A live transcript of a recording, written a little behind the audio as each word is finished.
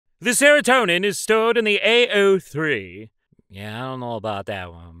The serotonin is stored in the AO3. Yeah, I don't know about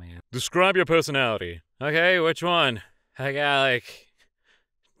that one, man. Describe your personality. Okay, which one? I got like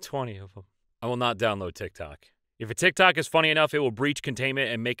 20 of them. I will not download TikTok. If a TikTok is funny enough, it will breach containment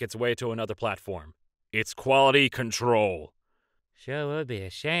and make its way to another platform. It's quality control. Sure would be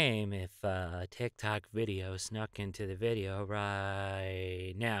a shame if a TikTok video snuck into the video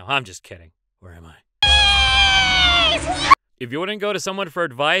right now. I'm just kidding. Where am I? If you wouldn't go to someone for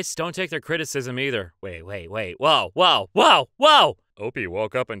advice, don't take their criticism either. Wait. Whoa! Opie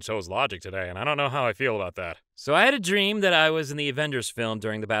woke up and chose logic today, and I don't know how I feel about that. So I had a dream that I was in the Avengers film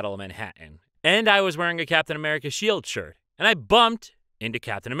during the Battle of Manhattan, and I was wearing a Captain America shield shirt, and I bumped into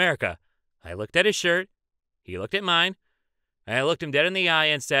Captain America. I looked at his shirt, he looked at mine, and I looked him dead in the eye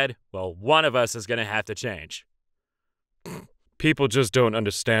and said, well, one of us is gonna have to change. People just don't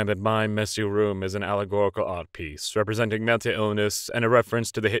understand that My Messy Room is an allegorical art piece, representing mental illness and a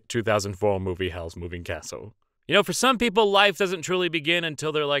reference to the hit 2004 movie Howl's Moving Castle. You know, for some people, life doesn't truly begin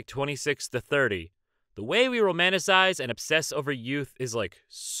until they're like 26 to 30. The way we romanticize and obsess over youth is like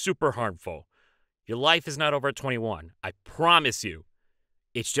super harmful. Your life is not over at 21. I promise you.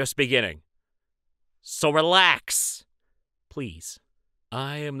 It's just beginning. So relax. Please.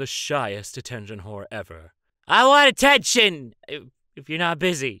 I am the shyest attention whore ever. I want attention! If you're not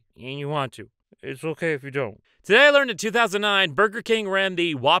busy and you want to. It's okay if you don't. Today I learned in 2009, Burger King ran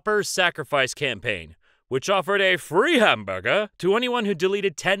the Whopper Sacrifice campaign, which offered a free hamburger to anyone who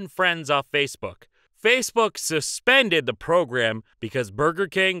deleted 10 friends off Facebook. Facebook suspended the program because Burger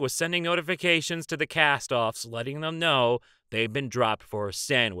King was sending notifications to the cast-offs letting them know they'd been dropped for a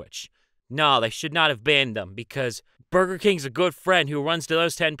sandwich. No, they should not have banned them because Burger King's a good friend who runs to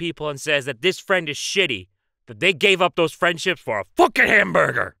those 10 people and says that this friend is shitty, that they gave up those friendships for a fucking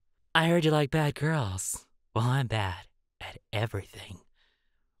hamburger. I heard you like bad girls. Well, I'm bad at everything.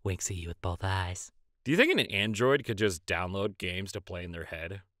 Winks at you with both eyes. Do you think an android could just download games to play in their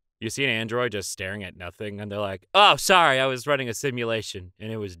head? You see an android just staring at nothing and they're like, oh, sorry, I was running a simulation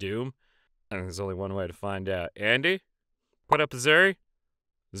and it was Doom. And there's only one way to find out. Andy, put up a Zuri,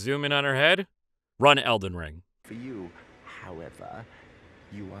 zoom in on her head, run Elden Ring. For you, however,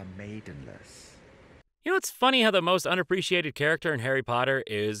 you are maidenless. You know, it's funny how the most unappreciated character in Harry Potter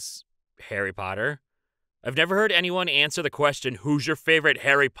is Harry Potter. I've never heard anyone answer the question, who's your favorite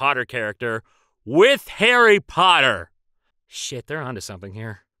Harry Potter character, with Harry Potter. Shit, they're onto something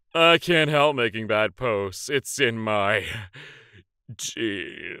here. I can't help making bad posts. It's in my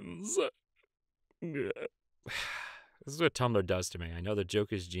genes. This is what Tumblr does to me. I know the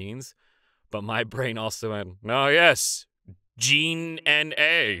joke is genes, but my brain also went, oh yes, Gene and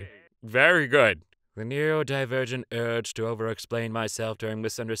A. Very good. The neurodivergent urge to over-explain myself during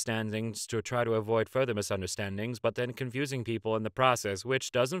misunderstandings to try to avoid further misunderstandings, but then confusing people in the process,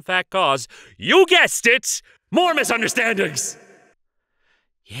 which does in fact cause, you guessed it, more misunderstandings!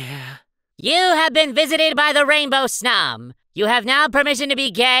 Yeah. You have been visited by the Rainbow Snom. You have now permission to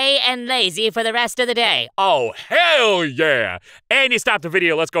be gay and lazy for the rest of the day. Oh, hell yeah! Andy, stop the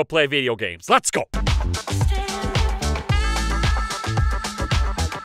video. Let's go play video games. Let's go!